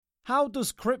How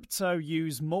does crypto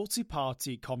use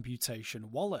multi-party computation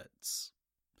wallets?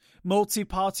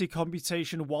 Multi-party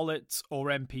computation wallets, or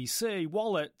MPC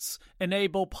wallets,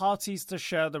 enable parties to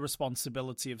share the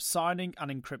responsibility of signing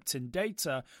and encrypting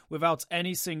data without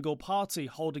any single party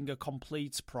holding a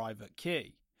complete private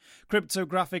key.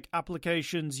 Cryptographic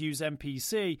applications use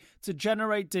MPC to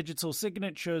generate digital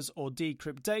signatures or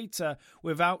decrypt data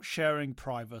without sharing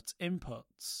private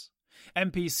inputs.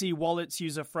 MPC wallets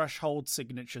use a threshold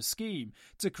signature scheme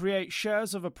to create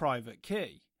shares of a private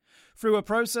key. Through a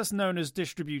process known as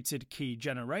distributed key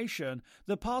generation,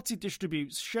 the party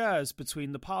distributes shares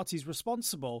between the parties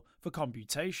responsible for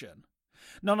computation.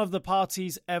 None of the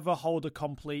parties ever hold a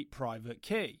complete private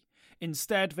key.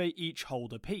 Instead, they each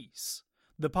hold a piece.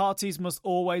 The parties must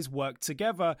always work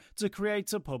together to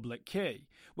create a public key,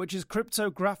 which is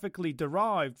cryptographically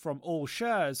derived from all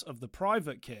shares of the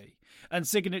private key and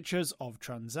signatures of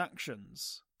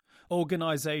transactions.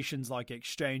 Organizations like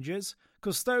exchanges,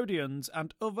 custodians,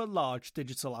 and other large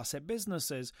digital asset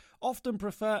businesses often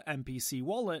prefer MPC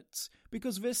wallets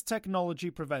because this technology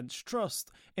prevents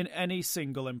trust in any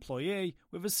single employee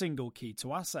with a single key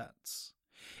to assets.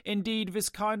 Indeed, this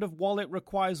kind of wallet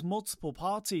requires multiple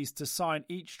parties to sign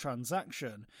each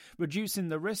transaction, reducing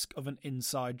the risk of an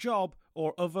inside job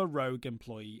or other rogue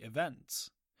employee event.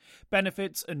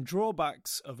 Benefits and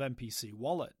drawbacks of MPC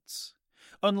wallets.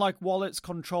 Unlike wallets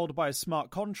controlled by a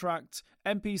smart contract,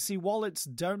 MPC wallets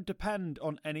don't depend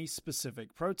on any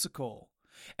specific protocol.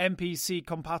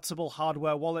 MPC-compatible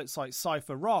hardware wallets like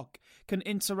CipherRock can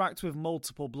interact with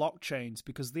multiple blockchains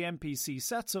because the MPC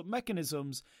setup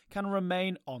mechanisms can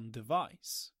remain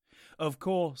on-device. Of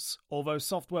course, although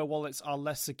software wallets are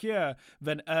less secure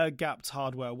than air-gapped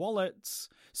hardware wallets,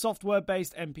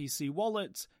 software-based MPC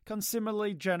wallets can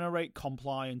similarly generate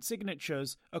compliant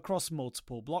signatures across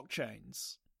multiple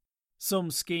blockchains.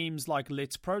 Some schemes like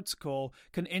Lit Protocol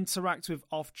can interact with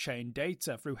off-chain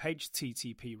data through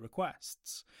HTTP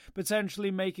requests, potentially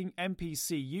making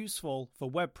MPC useful for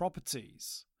web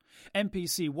properties.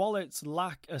 MPC wallets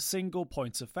lack a single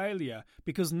point of failure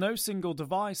because no single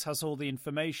device has all the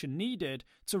information needed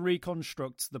to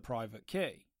reconstruct the private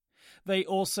key. They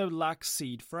also lack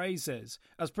seed phrases.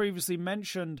 As previously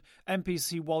mentioned,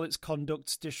 MPC wallets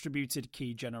conduct distributed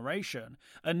key generation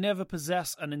and never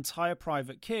possess an entire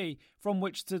private key from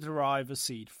which to derive a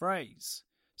seed phrase.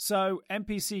 So,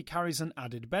 MPC carries an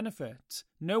added benefit.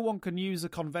 No one can use a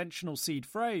conventional seed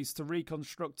phrase to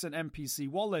reconstruct an MPC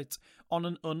wallet on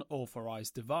an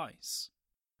unauthorized device.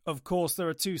 Of course, there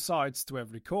are two sides to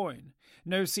every coin.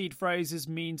 No seed phrases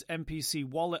means MPC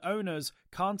wallet owners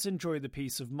can't enjoy the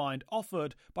peace of mind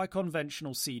offered by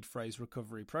conventional seed phrase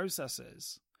recovery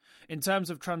processes. In terms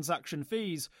of transaction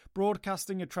fees,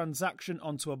 broadcasting a transaction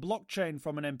onto a blockchain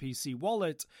from an MPC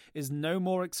wallet is no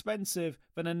more expensive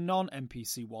than a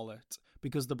non-MPC wallet,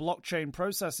 because the blockchain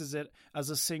processes it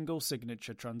as a single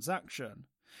signature transaction.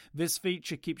 This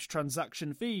feature keeps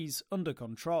transaction fees under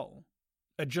control.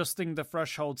 Adjusting the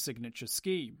threshold signature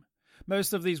scheme.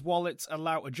 Most of these wallets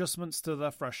allow adjustments to their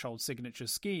threshold signature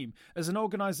scheme as an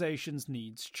organization's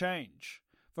needs change.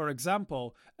 For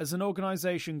example, as an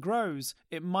organization grows,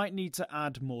 it might need to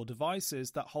add more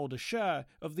devices that hold a share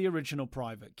of the original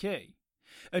private key.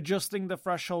 Adjusting the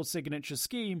threshold signature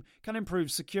scheme can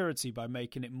improve security by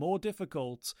making it more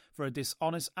difficult for a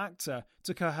dishonest actor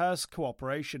to coerce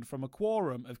cooperation from a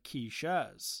quorum of key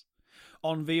shares.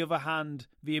 On the other hand,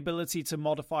 the ability to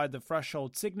modify the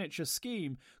threshold signature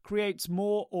scheme creates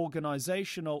more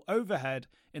organizational overhead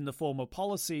in the form of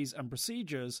policies and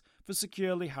procedures for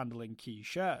securely handling key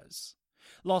shares.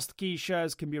 Lost key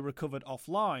shares can be recovered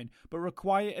offline, but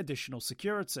require additional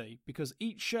security because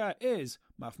each share is,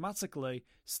 mathematically,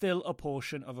 still a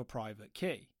portion of a private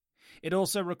key. It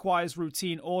also requires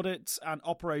routine audits and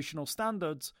operational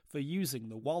standards for using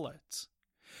the wallet.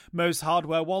 Most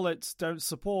hardware wallets don't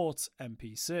support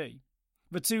MPC.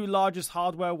 The two largest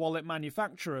hardware wallet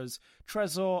manufacturers,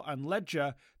 Trezor and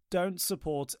Ledger, don't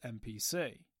support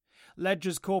MPC.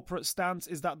 Ledger's corporate stance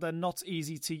is that they're not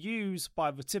easy to use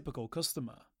by the typical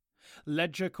customer.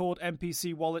 Ledger called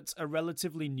MPC wallets a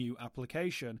relatively new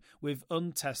application with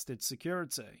untested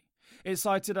security. It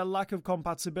cited a lack of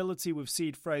compatibility with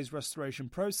seed phrase restoration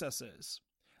processes.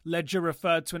 Ledger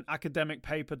referred to an academic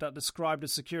paper that described a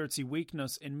security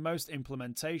weakness in most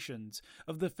implementations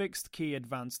of the fixed key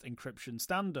advanced encryption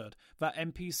standard that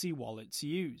MPC wallets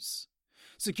use.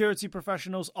 Security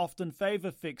professionals often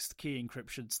favor fixed key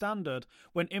encryption standard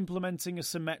when implementing a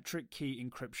symmetric key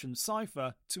encryption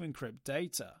cipher to encrypt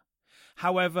data.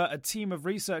 However, a team of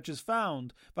researchers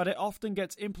found that it often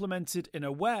gets implemented in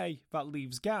a way that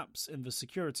leaves gaps in the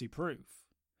security proof.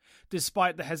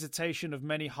 Despite the hesitation of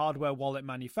many hardware wallet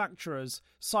manufacturers,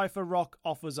 CipherRock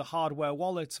offers a hardware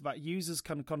wallet that users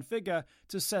can configure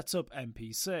to set up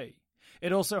MPC.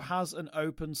 It also has an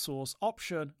open source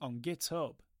option on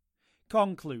GitHub.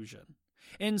 Conclusion.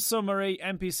 In summary,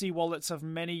 MPC wallets have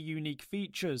many unique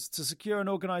features to secure an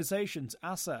organization's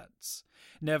assets.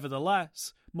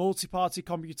 Nevertheless, multi-party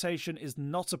computation is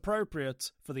not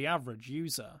appropriate for the average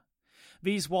user.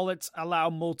 These wallets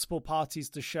allow multiple parties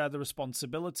to share the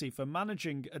responsibility for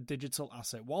managing a digital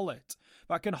asset wallet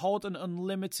that can hold an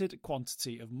unlimited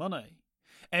quantity of money.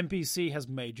 MPC has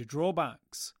major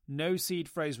drawbacks: no seed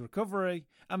phrase recovery,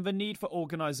 and the need for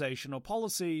organizational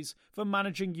policies for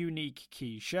managing unique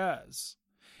key shares.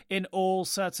 In all,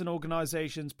 certain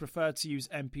organizations prefer to use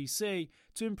MPC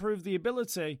to improve the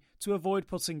ability to avoid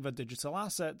putting their digital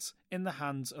assets in the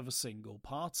hands of a single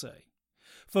party.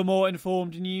 For more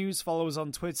informed news, follow us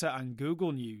on Twitter and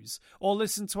Google News, or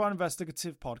listen to our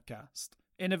investigative podcast,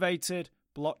 Innovated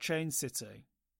Blockchain City.